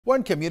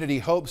One community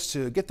hopes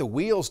to get the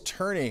wheels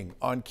turning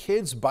on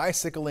kids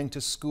bicycling to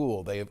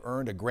school. They have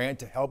earned a grant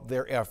to help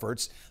their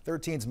efforts.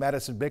 13's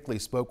Madison Bickley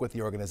spoke with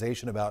the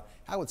organization about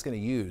how it's going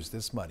to use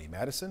this money.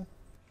 Madison?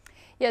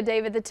 Yeah,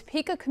 David, the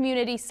Topeka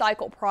Community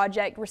Cycle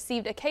Project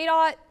received a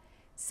KDOT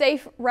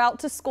Safe Route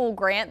to School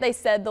grant. They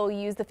said they'll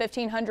use the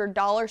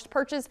 $1,500 to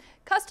purchase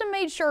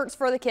custom-made shirts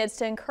for the kids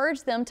to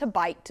encourage them to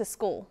bike to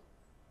school.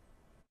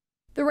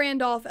 The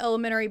Randolph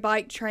Elementary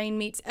Bike Train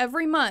meets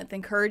every month,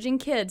 encouraging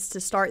kids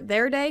to start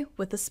their day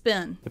with a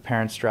spin. The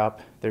parents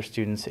drop their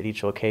students at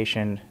each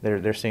location.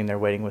 They're sitting there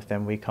waiting with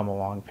them. We come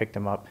along, pick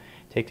them up,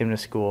 take them to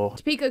school.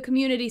 Topeka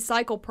Community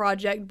Cycle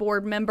Project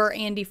board member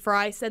Andy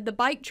Fry said the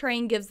bike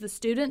train gives the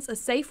students a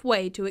safe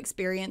way to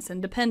experience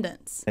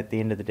independence. At the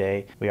end of the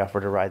day, we offer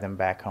to ride them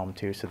back home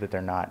too, so that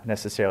they're not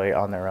necessarily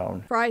on their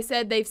own. Fry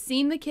said they've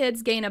seen the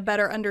kids gain a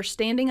better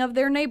understanding of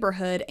their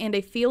neighborhood and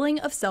a feeling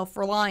of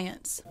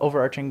self-reliance.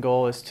 Overarching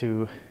goal is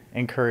to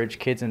encourage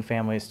kids and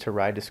families to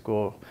ride to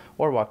school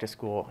or walk to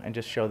school and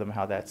just show them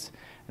how that's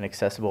an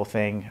accessible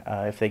thing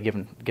if they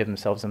give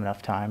themselves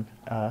enough time.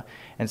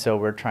 And so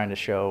we're trying to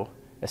show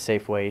a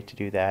safe way to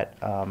do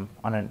that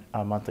on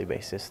a monthly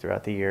basis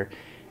throughout the year,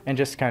 and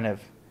just kind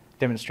of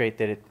demonstrate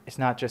that it's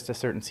not just a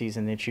certain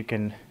season that you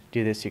can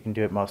do this, you can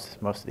do it most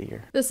of the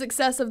year. The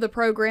success of the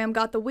program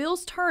got the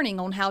wheels turning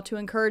on how to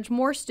encourage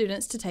more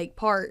students to take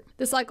part.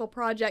 The Cycle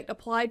Project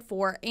applied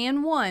for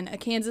and won a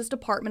Kansas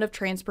Department of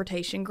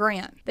Transportation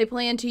grant. They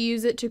plan to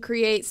use it to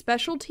create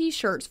special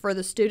t-shirts for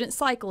the student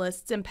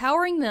cyclists,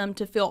 empowering them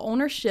to feel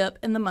ownership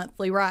in the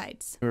monthly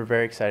rides. We're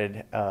very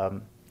excited.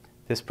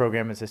 This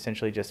program is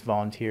essentially just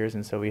volunteers,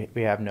 and so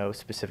we have no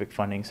specific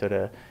funding,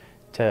 so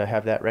to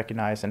have that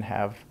recognized and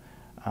have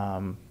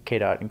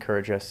KDOT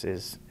encourage us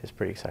is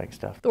pretty exciting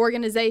stuff. The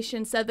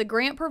organization said the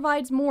grant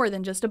provides more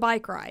than just a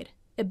bike ride.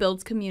 It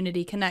builds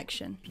community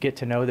connection. Get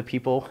to know the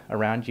people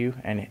around you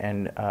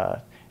and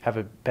have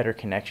a better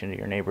connection to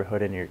your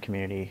neighborhood and your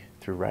community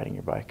through riding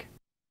your bike.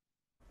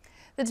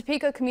 The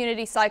Topeka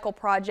Community Cycle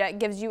Project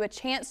gives you a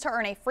chance to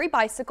earn a free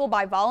bicycle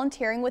by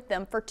volunteering with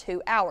them for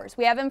 2 hours.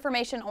 We have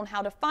information on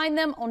how to find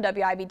them on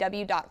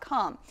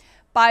WIBW.com.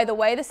 By the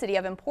way, the City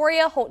of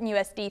Emporia, Holton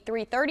USD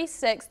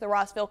 336, the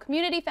Rossville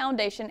Community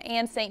Foundation,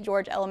 and St.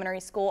 George Elementary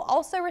School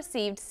also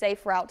received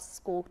Safe Route to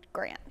School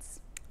grants.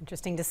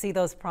 Interesting to see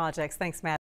those projects. Thanks, Matt.